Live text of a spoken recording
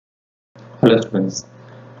Hello students.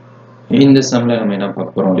 In this sum, we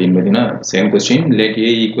will same question. Let A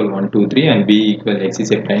equal 1, 2, 3 and B equal X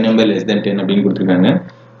is a prime number less than 10.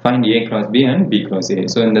 Find A cross B and B cross A.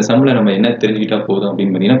 So in the sum, we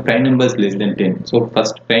will prime numbers less than 10. So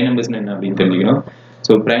first prime numbers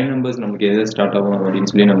so prime numbers start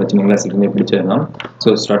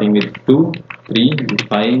so starting with 2, 3,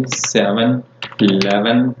 5, 7,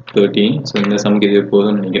 11, 13. So in the sum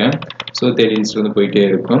so 13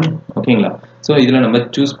 okay. So this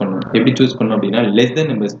we choose less than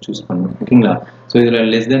numbers choose okay. So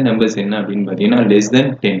less than numbers less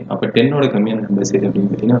than 10. Now 10 numbers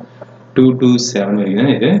 2 to 7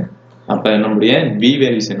 B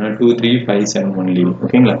values 2, 3, 5, 7 only.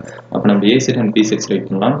 Okay. Now A set and B sets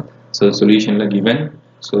so solution given.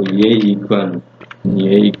 So A equal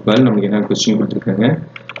question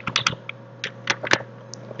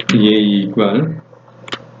A equal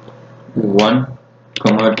 1,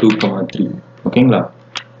 2, 3. Okay.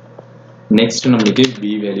 Next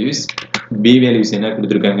B values. B values என்ன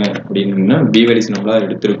கொடுத்திருக்காங்க அப்படினா B values நம்மளா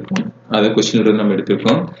எடுத்துறோம். அத क्वेश्चनல இருந்து நம்ம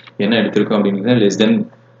எடுத்துறோம். என்ன எடுத்துறோம் அப்படினா less than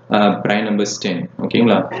prime numbers 10.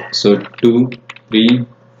 ஓகேங்களா? So 2, 3,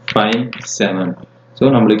 5, 7. So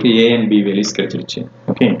நமக்கு A and B values கிடைச்சிருச்சு.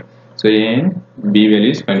 Okay. So A and B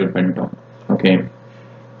values find out பண்ணிட்டோம். Okay.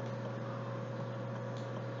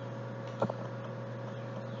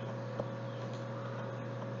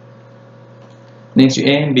 Next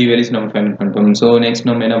A and B values நம்ம find out பண்ணிட்டோம். So next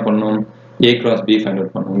நம்ம என்ன பண்ணனும்? A cross B find out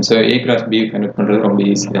பண்ணனும். So A cross B find out பண்றது ரொம்ப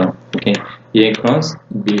ஈஸி தான். Okay. A cross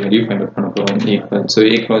B value find out பண்ண போறோம். So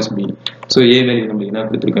A cross B. So A value நமக்கு என்ன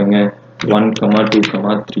கொடுத்திருக்காங்க? 1, 2,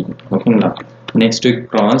 3. ஓகேங்களா? Next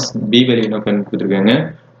cross B value என்ன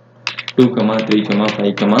கொடுத்திருக்காங்க? 2, 3,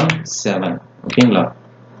 5, 7. ஓகேங்களா?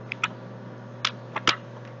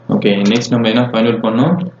 Okay. Next நம்ம என்ன find out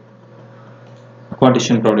பண்ணனும்?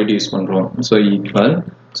 Partition probability use பண்றோம். So equal.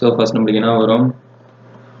 So first நமக்கு என்ன வரும்?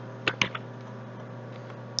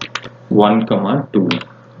 1, 2.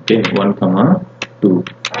 Okay, 1, 2.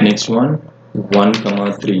 Next one 1,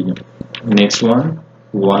 3. Next one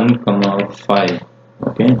 1, 5.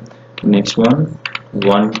 Okay. Next one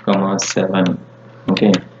 1, 7.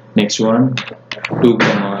 Okay. Next one 2,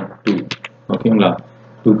 2. Okay,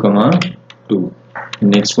 2, 2.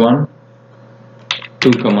 Next one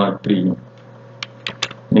 2, 3.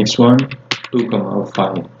 Next one 2,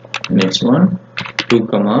 5. Next one 2,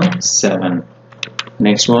 7.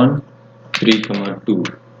 Next one 3, 2.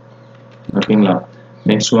 Okay.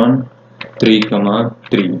 Next one 3,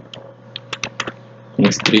 3.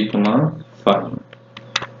 Next 3, 5.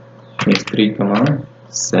 Next 3,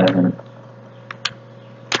 7.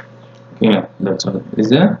 Okay, that's all.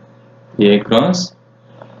 This is A cross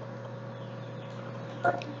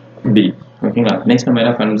B. Okay. Next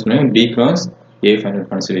number find B cross A find out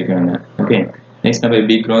பண்ண சொல்லிருக்காங்க. Okay. Next நம்ம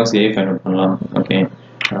B cross A find out பண்ணலாம். Okay.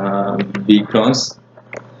 B cross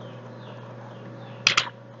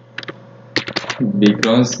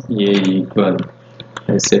A equal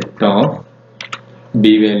a set of B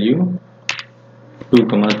value 2,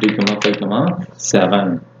 3, 5, 7.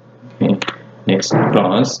 Okay. Next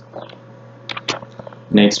cross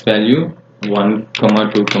next value 1,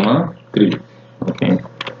 2, 3. Okay.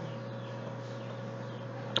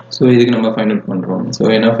 So இதுக்கு நம்ம find out பண்றோம். So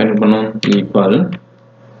என்ன find out பண்ணோம்? Equal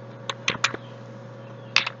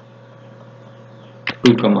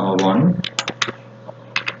 2, 1,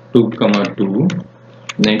 2, 2.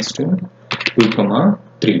 Next 2,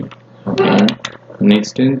 3. Okay.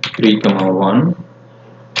 Next 3, 1,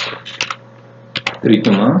 3,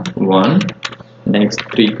 1. Next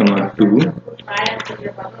 3, 2.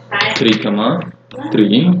 3,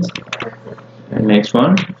 3. And next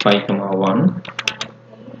one 5, 1.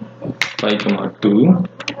 5, 2.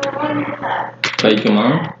 5,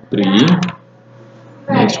 3.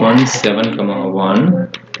 Next one 7, 1.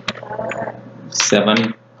 7,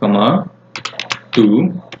 2.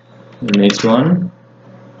 Next one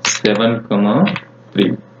 7,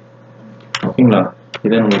 3. Okay,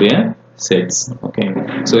 this is our sets. Okay.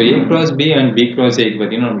 So A cross B and B cross A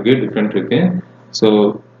different. So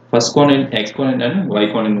first exponent and y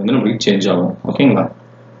exponent change. Okay.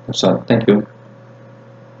 That's all. Thank you.